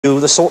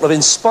The sort of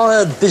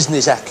inspired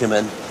business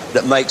acumen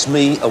that makes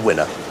me a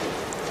winner.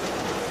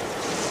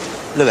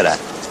 Look at that.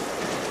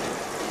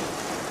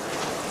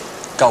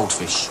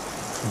 Goldfish.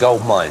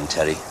 Gold mine,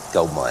 Terry.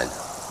 Gold mine.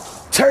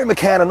 Terry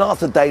McCann and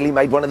Arthur Daley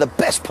made one of the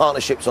best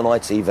partnerships on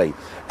ITV.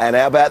 And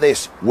how about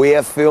this? We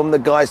have filmed the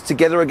guys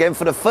together again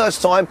for the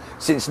first time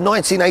since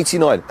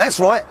 1989. That's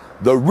right,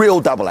 the real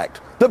double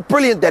act. The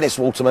brilliant Dennis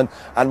Waterman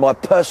and my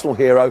personal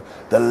hero,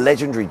 the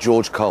legendary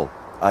George Cole.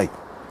 Hey,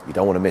 you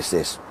don't want to miss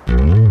this.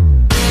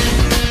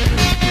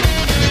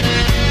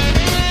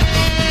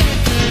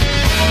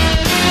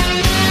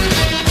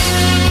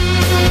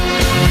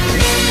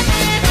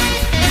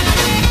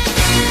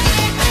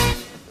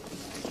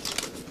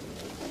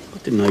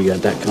 Didn't know you had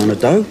that kind of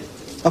dough.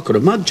 I could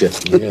have mugged you.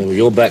 Yeah, with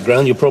your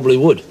background, you probably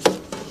would.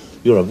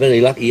 You're a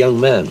very lucky young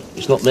man.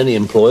 It's not many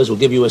employers will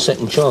give you a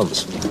second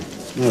chance.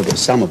 No, but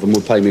some of them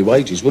would pay me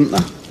wages, wouldn't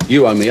they?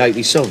 You owe me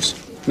 80 sods.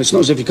 It's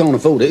not as if you can't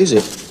afford it, is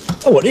it?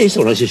 Oh, it is.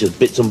 Well, it's just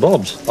bits and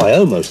bobs. I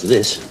owe most of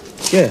this.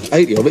 Yeah,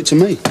 80 of it to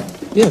me.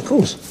 Yeah, of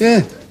course.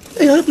 Yeah.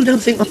 Hey, I hope you don't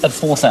think I've had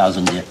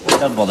 4,000 yet.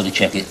 Don't bother to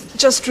check it.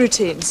 Just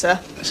routine, sir.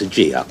 That's a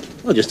G up.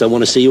 I just don't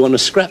want to see you on the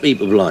scrap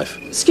heap of life.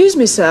 Excuse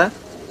me, sir.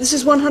 This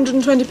is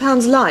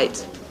 £120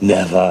 light.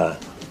 Never.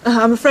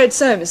 I'm afraid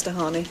so, Mr.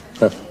 Harney.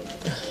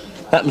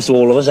 Happens to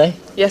all of us, eh?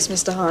 Yes,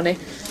 Mr. Harney.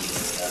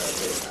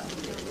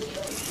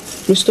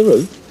 Mr.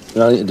 Who?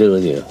 Nothing to do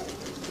with you.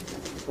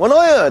 When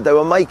I heard they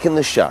were making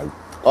the show,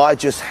 I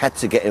just had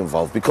to get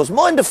involved because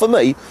Minder for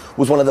me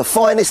was one of the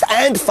finest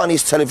and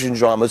funniest television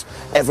dramas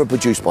ever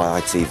produced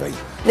by ITV.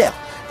 Now,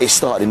 it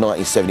started in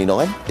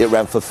 1979, it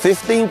ran for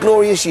 15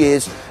 glorious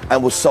years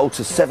and was sold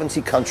to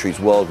 70 countries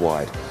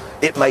worldwide.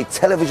 It made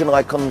television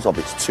icons of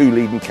its two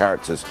leading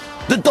characters,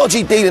 the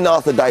dodgy dealing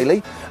Arthur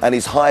Daley and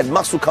his hired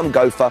muscle-cum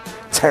gopher,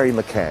 Terry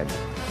McCann.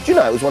 Do you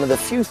know, it was one of the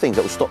few things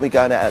that would stop me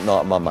going out at night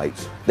with my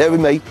mates. There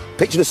with me,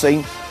 picture the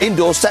scene,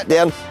 indoors, sat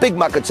down, big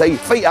mug of tea,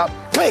 feet up,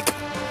 click!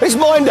 It's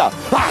Minder!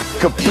 I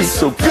could be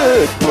so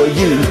good for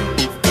you.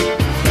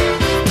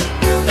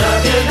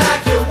 Love you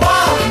like you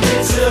want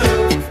me to.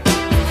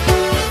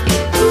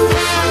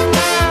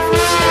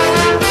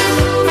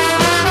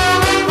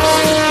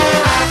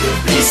 I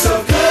could be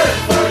so good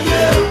for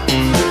you.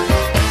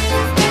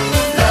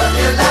 Love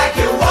you like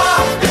you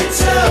want me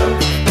to.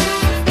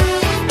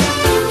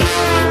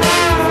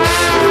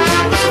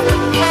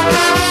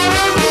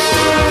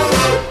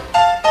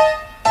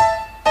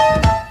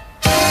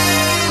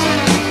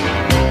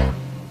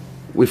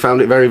 We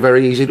found it very,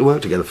 very easy to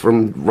work together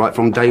right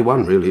from day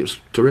one, really. It was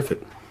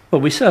terrific.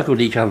 Well, we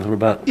circled each other for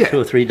about 2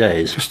 or 3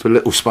 days. Just a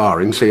little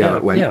sparring, see how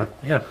it went.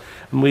 Yeah.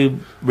 And we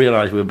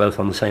realised we were both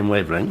on the same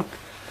wavelength.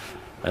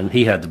 And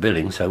he had the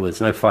billing, so there was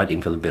no fighting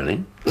for the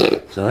billing.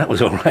 So that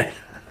was all right.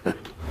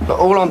 But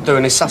all I'm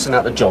doing is sussing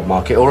out the job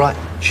market, all right?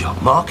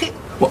 Job market?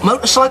 What,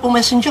 motorcycle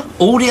messenger?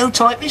 Audio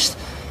typist?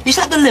 Is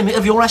that the limit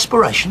of your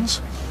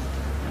aspirations?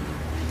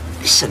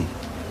 Listen,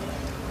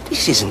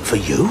 this isn't for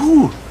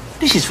you.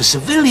 This is for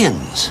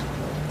civilians.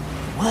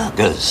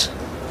 Workers.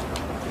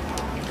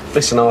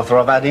 Listen, Arthur,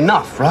 I've had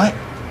enough, right?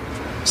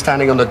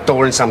 Standing on the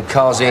door in some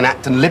Kazi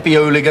act and lippy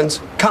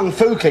hooligans. Kung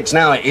fu kicks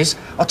now it is.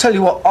 I'll tell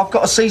you what, I've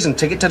got a season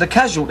ticket to the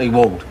casualty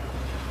ward.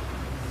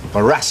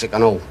 Boracic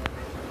and all.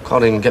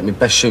 Can't even get me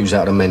best shoes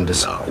out of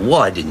Mendes. Oh,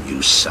 why didn't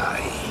you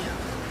say?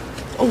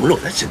 Oh,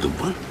 look, that's a good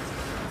one.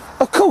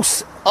 Of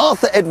course,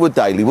 Arthur Edward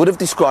Daley would have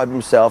described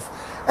himself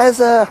as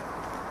a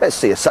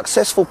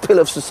successful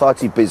pillar of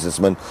society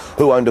businessman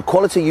who owned a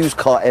quality used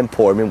car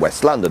emporium in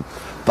West London.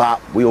 But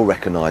we all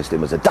recognised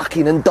him as a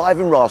ducking and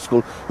diving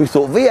rascal who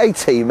thought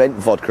VAT meant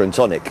vodka and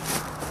tonic.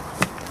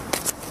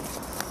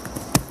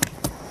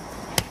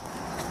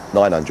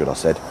 900, I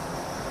said.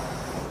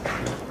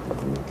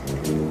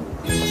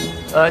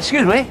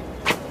 Excuse me?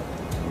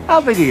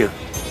 How big are you?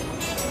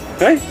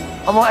 Hey?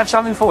 I might have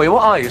something for you.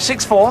 What are you,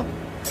 6'4"?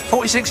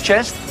 46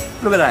 chest?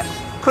 Look at that.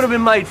 Could have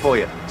been made for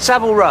you.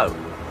 Savile Row.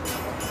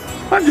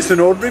 I'm just an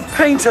ordinary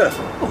painter.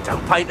 Oh,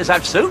 don't painters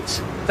have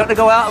suits? Don't they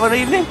go out of an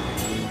evening?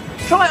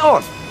 Try it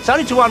on. It's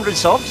only 200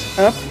 sobs.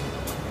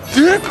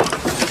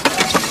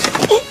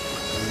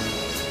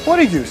 What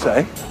did you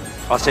say?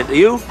 I said to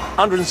you,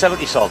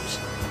 170 sobs.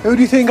 Who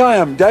do you think I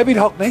am, David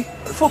Hockney?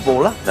 A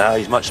footballer? No,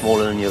 he's much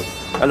smaller than you.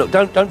 Now look,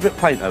 don't drip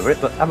paint over it,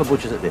 but have a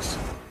butcher's at this.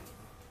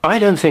 I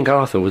don't think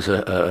Arthur was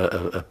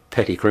a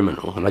petty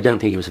criminal, and I don't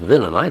think he was a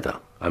villain either.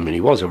 I mean,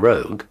 he was a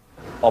rogue.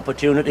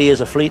 Opportunity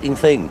is a fleeting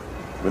thing.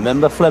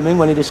 Remember Fleming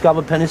when he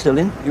discovered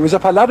penicillin? He was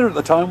up a ladder at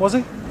the time, was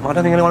he? I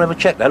don't think anyone ever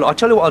checked that. Look, I'll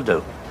tell you what I'll do.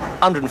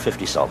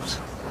 150 sobs.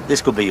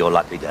 This could be your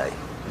lucky day.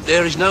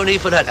 There is no need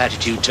for that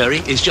attitude, Terry.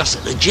 It's just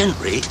that the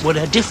gentry, well,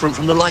 they're different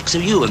from the likes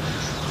of you and,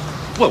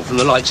 well, from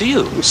the likes of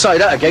you. Say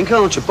that again,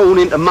 can't you? Born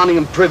into money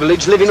and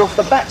privilege, living off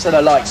the backs of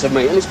the likes of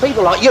me. And it's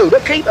people like you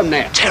that keep them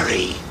there.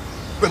 Terry,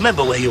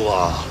 remember where you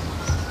are.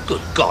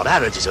 Good God,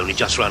 Harrods is only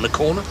just round the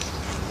corner.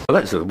 Well,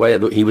 that's the way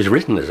he was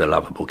written as a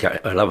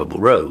lovable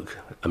rogue.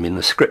 I mean,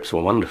 the scripts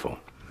were wonderful.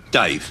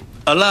 Dave,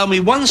 allow me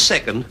 1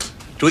 second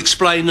to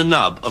explain the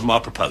nub of my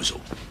proposal.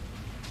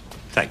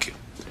 Thank you.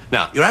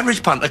 Now, your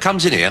average punter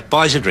comes in here,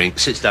 buys a drink,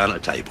 sits down at a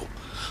table.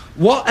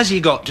 What has he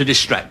got to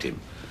distract him?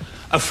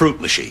 A fruit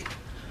machine.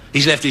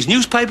 He's left his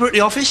newspaper at the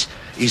office,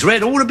 he's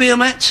read all the beer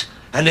mats,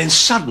 and then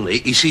suddenly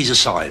he sees a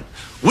sign.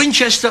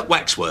 Winchester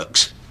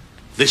Waxworks.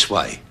 This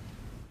way.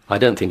 I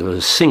don't think there was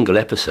a single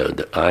episode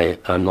that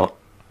I'm not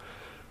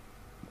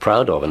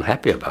proud of and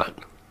happy about,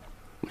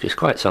 which is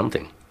quite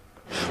something.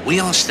 We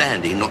are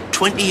standing not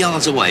 20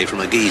 yards away from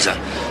a geezer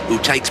who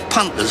takes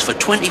punters for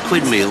 20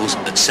 quid meals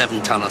at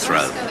 7 ton a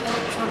throw.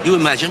 You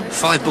imagine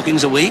 5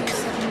 bookings a week?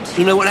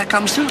 Do you know what that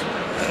comes to?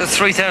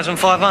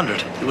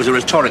 3,500. It was a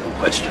rhetorical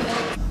question.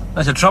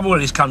 There's a trouble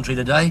with this country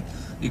today.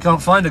 You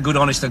can't find a good,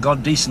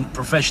 honest-to-God, decent,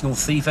 professional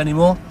thief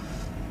anymore.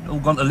 They're all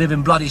gone to live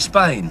in bloody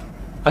Spain.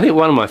 I think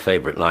one of my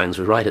favourite lines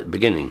was right at the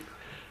beginning.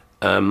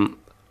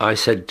 I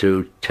said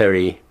to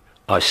Terry,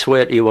 I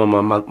swear to you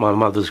on my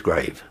mother's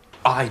grave.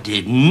 I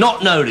did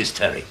not know this,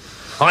 Terry.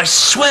 I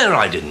swear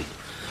I didn't.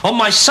 On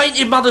my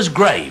sainted mother's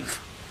grave.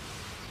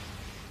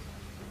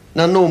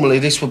 Now, normally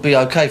this would be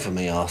OK for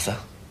me, Arthur.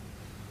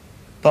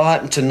 But I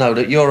happen to know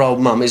that your old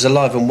mum is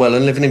alive and well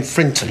and living in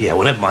Frinton. Yeah,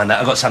 well, never mind that.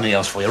 I've got something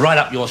else for you, right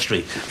up your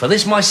street. For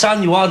this, my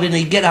son, you hardly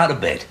need get out of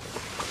bed.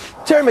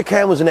 Terry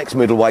McCann was an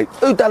ex-middleweight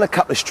who'd done a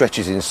couple of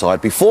stretches inside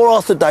before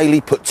Arthur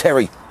Daley put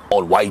Terry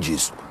on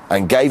wages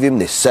and gave him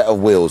this set of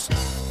wheels.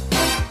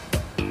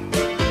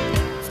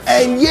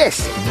 And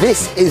yes,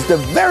 this is the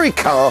very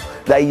car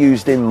they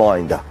used in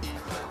Minder.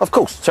 Of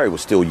course, Terry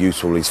was still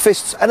useful with his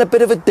fists and a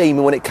bit of a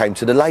demon when it came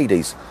to the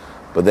ladies.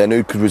 But then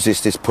who could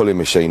resist this pulling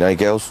machine, eh,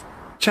 girls?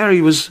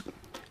 Terry was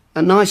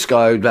a nice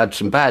guy who'd had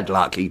some bad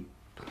luck. He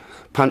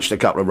punched a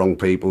couple of wrong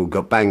people,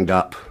 got banged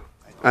up,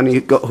 and he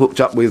got hooked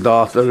up with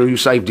Arthur, who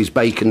saved his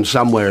bacon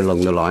somewhere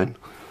along the line.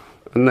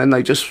 And then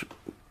they just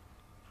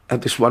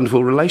had this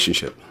wonderful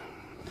relationship.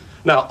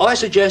 Now, I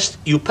suggest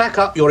you pack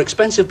up your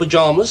expensive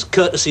pyjamas,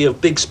 courtesy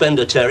of Big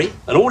Spender Terry,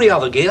 and all the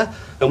other gear,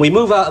 and we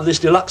move out of this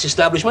deluxe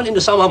establishment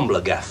into some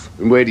humbler gaff.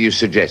 And where do you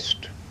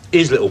suggest?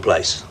 His little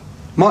place.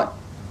 My...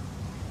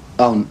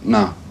 Oh,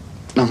 no.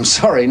 No, I'm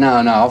sorry, no.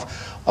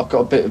 I've got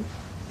a bit of,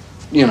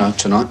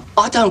 tonight.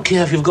 I don't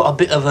care if you've got a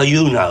bit of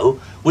a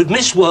with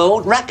Miss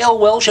World, Raquel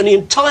Welsh and the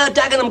entire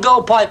Dagenham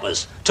Gold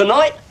Pipers.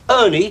 Tonight,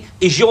 Ernie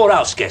is your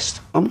house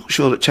guest. I'm not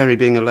sure that Terry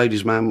being a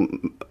ladies'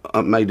 man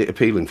made it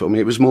appealing for me.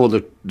 It was more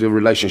the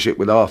relationship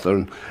with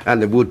Arthur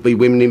and there would be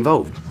women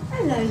involved.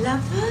 Hello,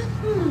 lover.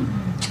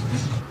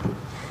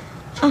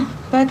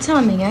 Oh, bad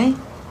timing, eh?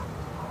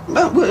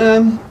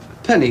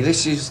 Penny,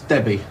 this is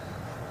Debbie.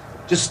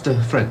 Just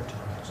a friend.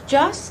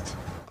 Just?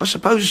 I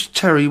suppose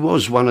Terry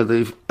was one of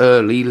the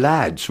early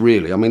lads,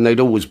 really. I mean, they'd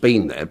always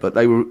been there, but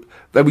they were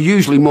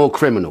usually more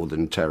criminal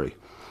than Terry.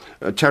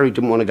 Terry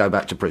didn't want to go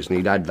back to prison.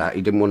 He'd had that.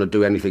 He didn't want to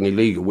do anything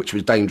illegal, which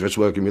was dangerous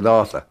working with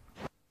Arthur.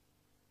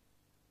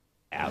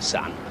 Our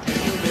son.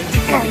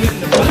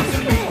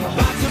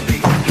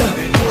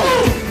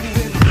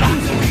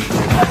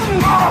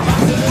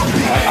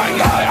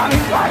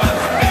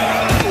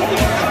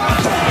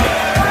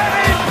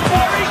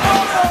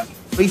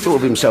 He thought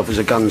of himself as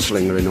a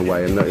gunslinger in a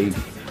way, and that he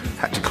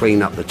had to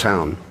clean up the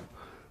town.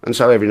 And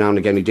so every now and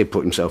again he did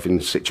put himself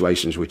in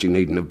situations which he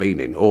needn't have been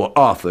in, or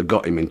Arthur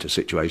got him into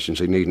situations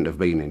he needn't have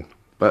been in.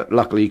 But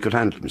luckily he could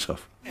handle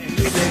himself.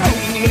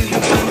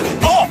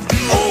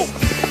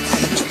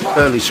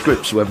 Early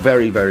scripts were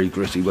very, very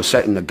gritty, were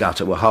set in the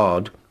gutter, were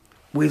hard,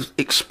 with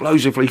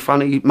explosively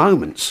funny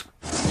moments.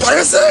 Wait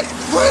a sec!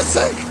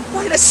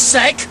 Wait a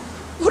sec!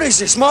 What is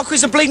this,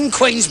 Marquis of Bleeding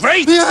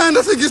Queensbury? Yeah, and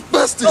I think it's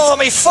busted. Oh,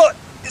 my foot!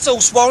 It's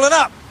all swollen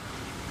up.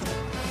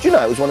 Do you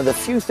know, it was one of the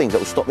few things that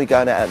would stop me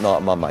going out at night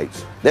with my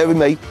mates. There with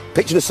me,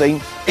 picture the scene,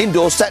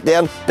 indoors, sat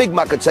down, big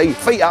mug of tea,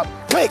 feet up,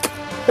 click!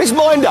 It's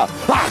Minder!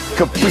 I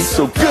could be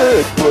so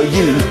good for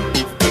you.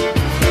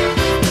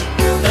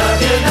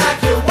 Love you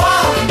like you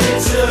want me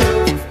to.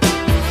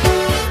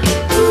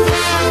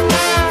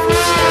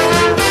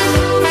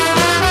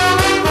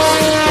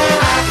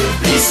 I could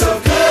be so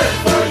good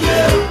for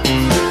you.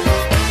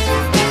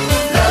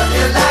 Love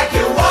you like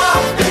you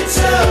want me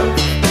to.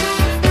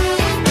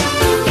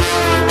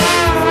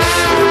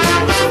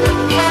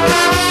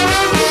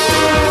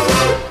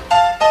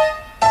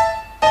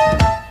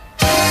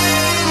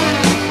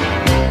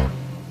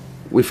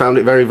 We found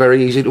it very,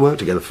 very easy to work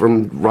together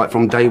right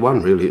from day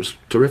one, really. It was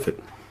terrific.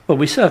 Well,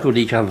 we circled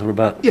each other for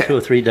about 2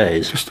 or 3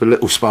 days. Just a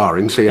little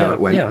sparring, see how it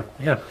went.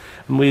 Yeah.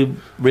 And we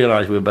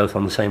realised we were both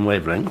on the same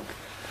wavelength.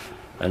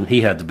 And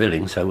he had the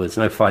billing, so there was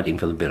no fighting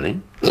for the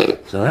billing.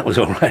 So that was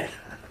all right.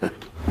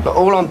 But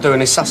all I'm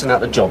doing is sussing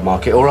out the job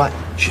market, all right?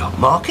 Job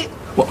market?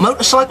 What,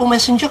 motorcycle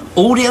messenger?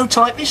 Audio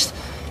typist?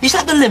 Is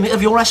that the limit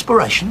of your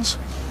aspirations?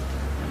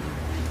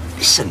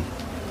 Listen,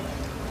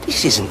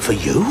 this isn't for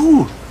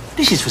you.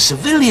 This is for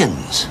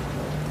civilians.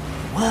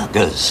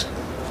 Workers.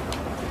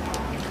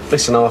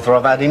 Listen, Arthur,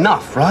 I've had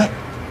enough, right?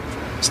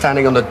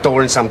 Standing on the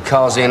door in some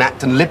Kazian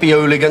act and lippy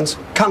hooligans.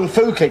 Kung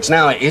fu kicks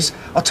now it is.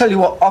 I'll tell you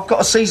what, I've got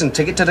a season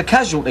ticket to the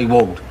casualty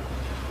ward.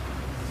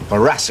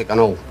 Thoracic and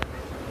all.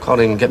 Can't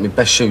even get me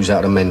best shoes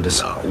out of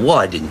Menders. Oh,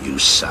 why didn't you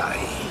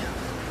say?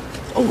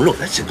 Oh, look,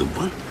 that's a good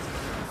one.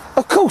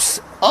 Of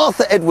course,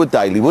 Arthur Edward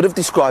Daley would have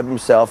described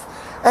himself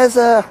as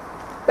a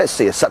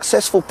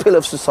successful pillar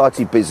of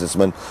society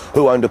businessman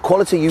who owned a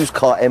quality used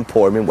car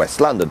emporium in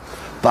West London.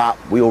 But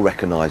we all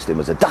recognised him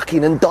as a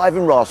ducking and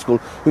diving rascal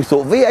who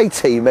thought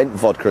VAT meant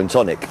vodka and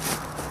tonic.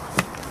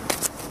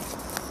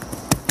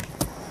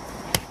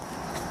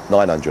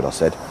 900, I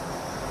said.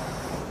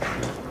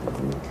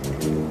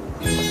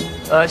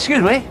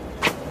 Excuse me?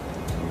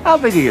 How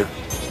big are you?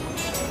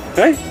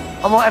 Hey?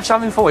 I might have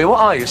something for you. What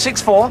are you?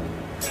 6'4"?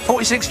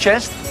 46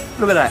 chest?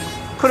 Look at that.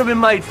 Could have been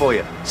made for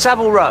you.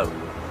 Savile Row.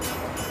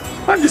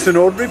 I'm just an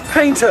ordinary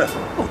painter.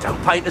 Oh,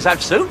 don't painters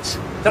have suits?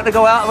 Don't they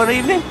go out of an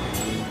evening?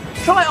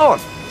 Try it on.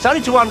 It's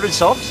only 200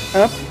 sobs.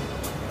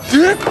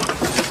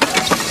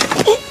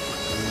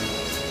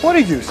 What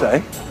did you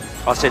say?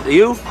 I said to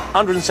you,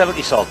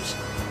 170 sobs.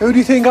 Who do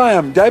you think I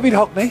am, David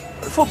Hockney?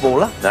 A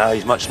footballer? No,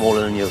 he's much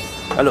smaller than you.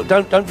 Now look,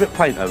 don't drip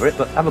paint over it,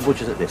 but have a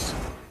butcher's at this.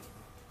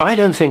 I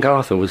don't think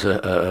Arthur was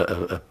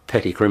a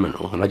petty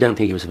criminal, and I don't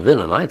think he was a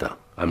villain either.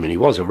 I mean, he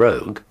was a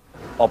rogue.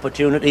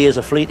 Opportunity is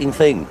a fleeting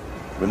thing.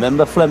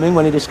 Remember Fleming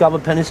when he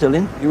discovered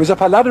penicillin? He was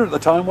up a ladder at the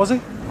time, was he?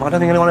 I don't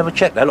think anyone ever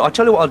checked that. Look, I'll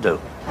tell you what I'll do.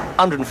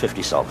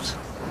 150 sobs.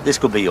 This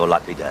could be your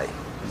lucky day.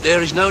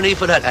 There is no need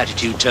for that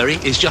attitude, Terry.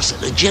 It's just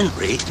that the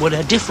gentry, well,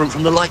 they're different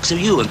from the likes of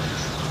you and,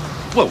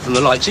 well, from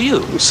the likes of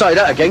you. You say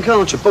that again,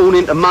 can't you? Born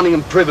into money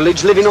and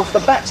privilege, living off the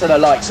backs of the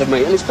likes of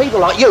me. And it's people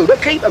like you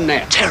that keep them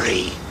there.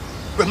 Terry,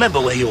 remember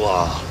where you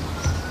are.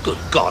 Good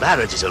God,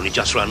 Harrods is only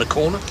just round the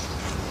corner.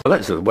 Well,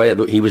 that's the way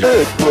he was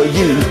good for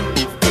you.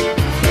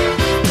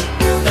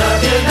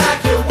 Love you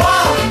like you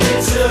want me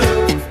to.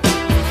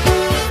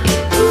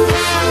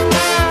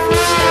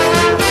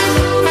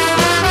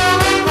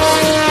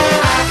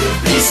 I could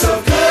be so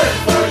good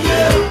for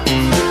you.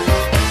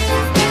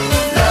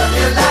 Love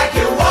you like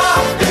you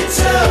want me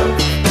to.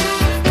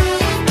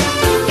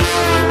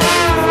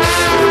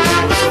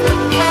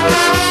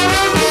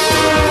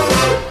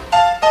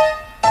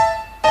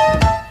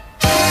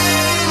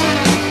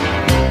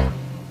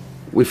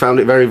 We found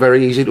it very,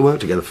 very easy to work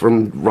together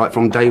right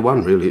from day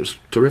one, really. It was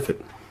terrific.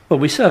 Well,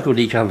 we circled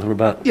each other for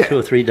about 2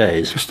 or 3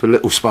 days. Just a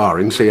little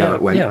sparring, see how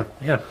it went.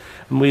 Yeah.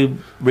 And we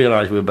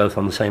realised we were both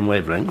on the same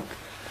wavelength.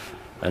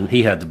 And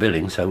he had the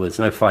billing, so there was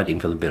no fighting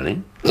for the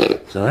billing.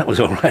 So that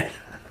was all right.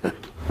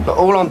 But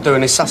all I'm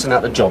doing is sussing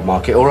out the job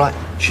market, all right?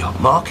 Job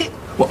market?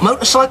 What,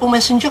 motorcycle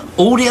messenger?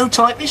 Audio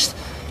typist?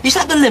 Is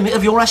that the limit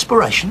of your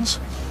aspirations?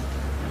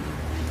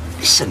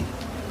 Listen,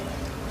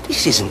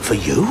 this isn't for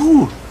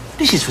you.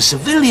 This is for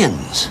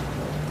civilians.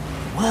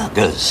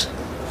 Workers.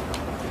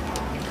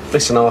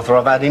 Listen, Arthur,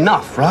 I've had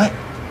enough, right?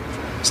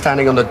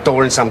 Standing on the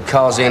door in some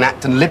Kazian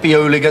act and lippy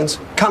hooligans.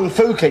 Kung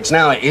fu kicks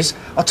now it is.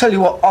 I'll tell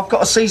you what, I've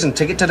got a season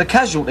ticket to the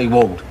casualty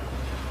ward.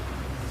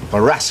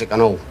 Thoracic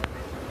and all.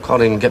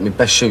 Can't even get my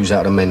best shoes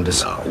out of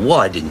Menders. Oh,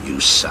 why didn't you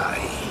say?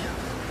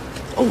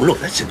 Oh, look,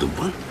 that's a good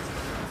one.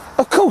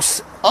 Of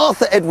course,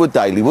 Arthur Edward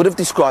Daley would have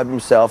described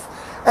himself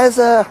as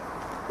a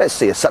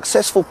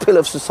successful pillar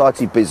of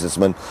society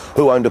businessman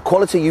who owned a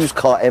quality used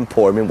car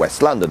emporium in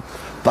West London.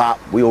 But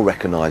we all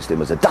recognised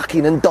him as a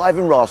ducking and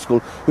diving rascal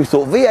who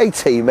thought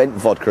VAT meant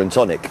vodka and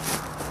tonic.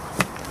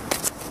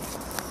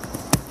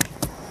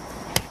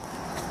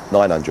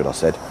 900, I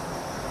said.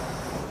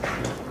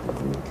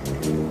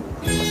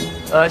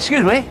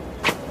 Excuse me?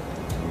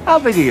 How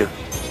big are you?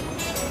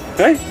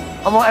 Hey?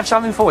 I might have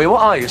something for you.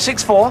 What are you?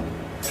 6'4"?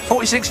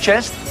 46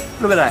 chest?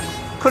 Look at that.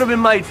 Could have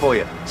been made for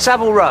you.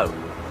 Savile Row.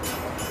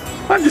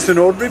 I'm just an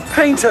ordinary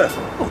painter.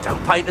 Oh,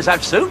 don't painters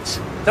have suits?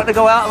 Don't they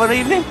go out of an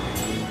evening?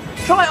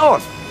 Try it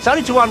on. It's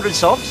only 200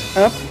 sobs.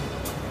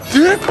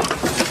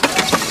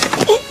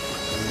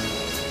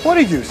 What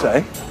did you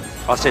say?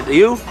 I said to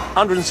you,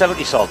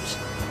 170 sobs.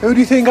 Who do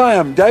you think I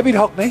am, David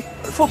Hockney?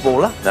 A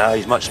footballer? No,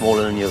 he's much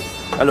smaller than you.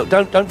 Now look,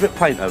 don't drip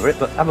paint over it,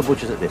 but have a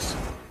butcher's at this.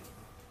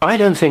 I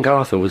don't think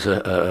Arthur was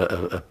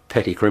a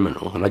petty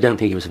criminal, and I don't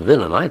think he was a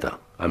villain either.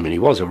 I mean, he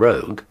was a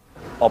rogue.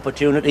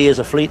 Opportunity is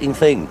a fleeting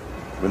thing.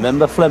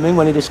 Remember Fleming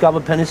when he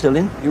discovered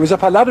penicillin? He was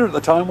up a ladder at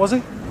the time, was he?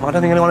 I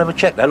don't think anyone ever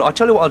checked that. Look, I'll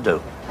tell you what I'll do.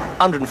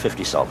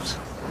 150 sobs.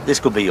 This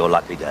could be your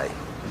lucky day.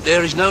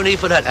 There is no need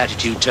for that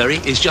attitude, Terry.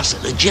 It's just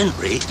that the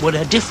gentry, well,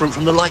 they're different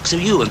from the likes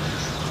of you and,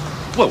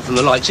 well, from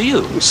the likes of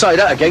you. You say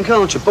that again,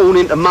 can't you? Born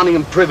into money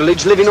and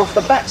privilege, living off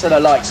the backs of the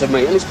likes of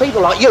me. And it's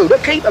people like you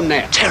that keep them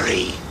there.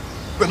 Terry,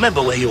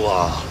 remember where you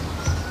are.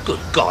 Good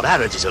God,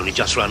 Harrods is only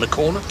just round the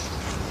corner.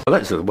 Well,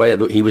 that's the way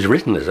he was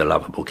written as a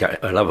lovable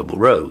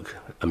rogue.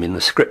 I mean,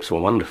 the scripts were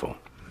wonderful.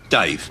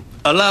 Dave,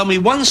 allow me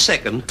 1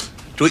 second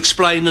to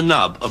explain the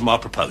nub of my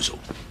proposal.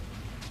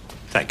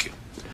 Thank you.